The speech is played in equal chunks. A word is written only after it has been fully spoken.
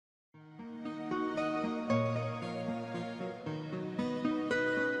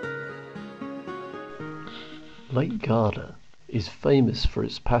Lake Garda is famous for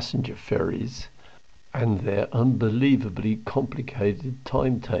its passenger ferries and their unbelievably complicated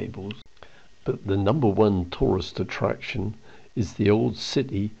timetables, but the number one tourist attraction is the old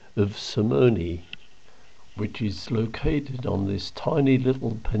city of Simone, which is located on this tiny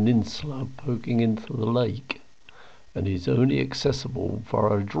little peninsula poking into the lake and is only accessible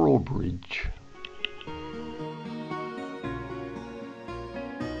via a drawbridge.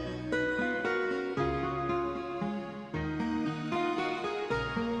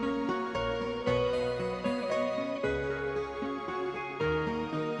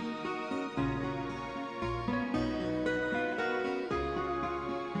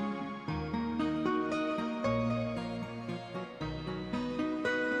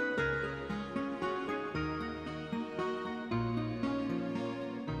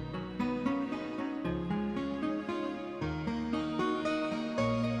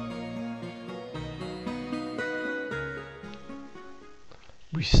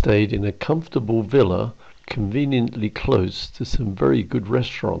 We stayed in a comfortable villa conveniently close to some very good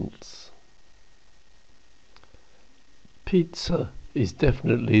restaurants. Pizza is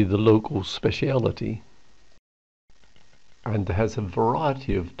definitely the local speciality and has a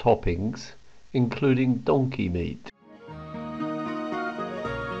variety of toppings, including donkey meat.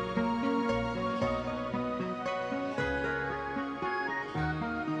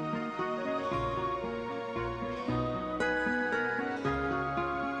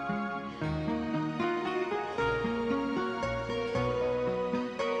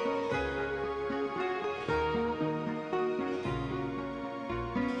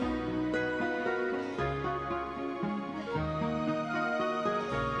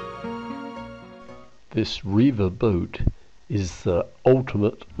 This Riva boat is the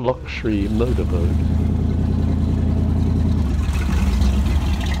ultimate luxury motorboat.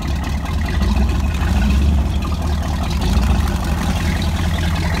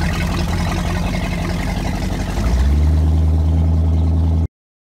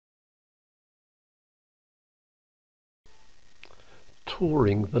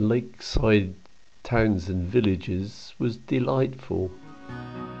 Touring the lakeside towns and villages was delightful.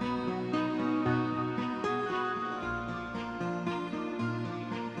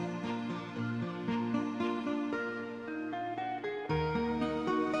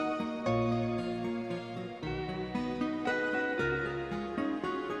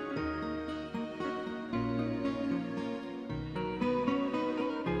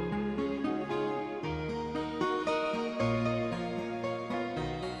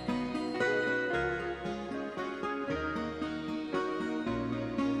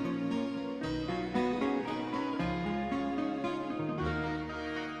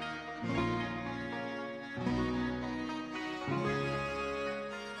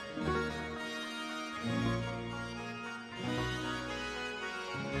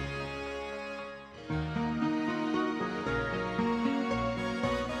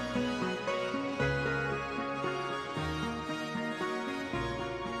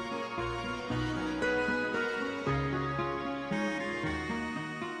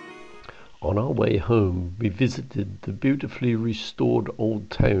 On our way home, we visited the beautifully restored old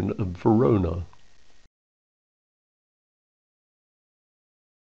town of Verona.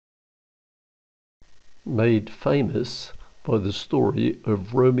 Made famous by the story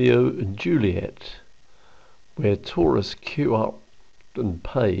of Romeo and Juliet, where tourists queue up and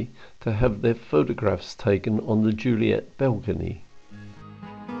pay to have their photographs taken on the Juliet balcony.